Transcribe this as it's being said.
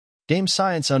Game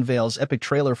Science unveils epic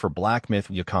trailer for Black Myth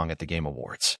Wukong at the Game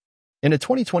Awards. In a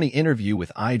 2020 interview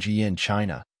with IGN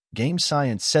China, Game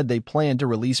Science said they plan to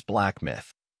release Black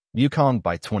Myth Wukong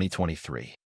by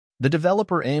 2023. The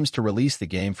developer aims to release the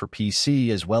game for PC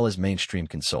as well as mainstream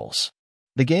consoles.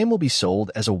 The game will be sold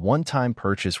as a one-time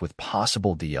purchase with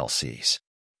possible DLCs.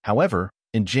 However,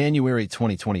 in January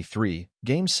 2023,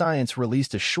 Game Science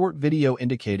released a short video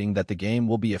indicating that the game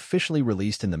will be officially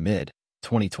released in the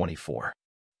mid-2024.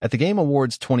 At the Game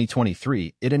Awards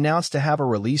 2023, it announced to have a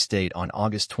release date on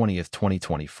August 20,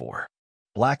 2024.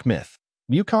 Black Myth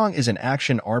Wukong is an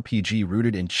action RPG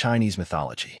rooted in Chinese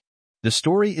mythology. The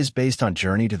story is based on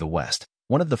Journey to the West,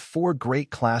 one of the 4 great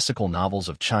classical novels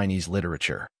of Chinese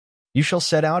literature. You shall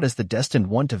set out as the Destined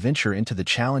One to venture into the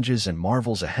challenges and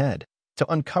marvels ahead,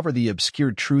 to uncover the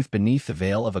obscured truth beneath the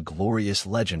veil of a glorious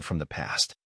legend from the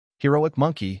past. Heroic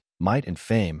monkey, might and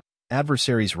fame,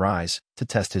 adversaries rise to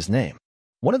test his name.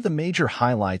 One of the major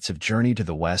highlights of Journey to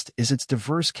the West is its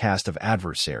diverse cast of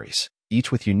adversaries,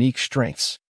 each with unique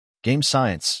strengths. Game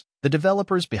Science, the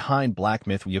developers behind Black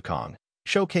Myth Wukong,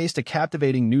 showcased a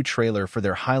captivating new trailer for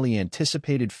their highly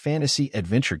anticipated fantasy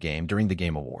adventure game during the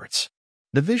Game Awards.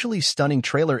 The visually stunning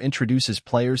trailer introduces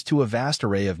players to a vast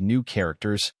array of new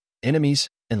characters, enemies,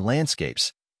 and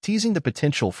landscapes, teasing the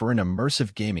potential for an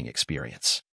immersive gaming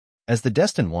experience. As the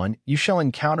Destined One, you shall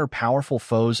encounter powerful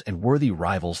foes and worthy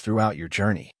rivals throughout your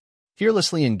journey.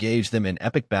 Fearlessly engage them in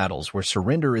epic battles where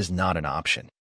surrender is not an option.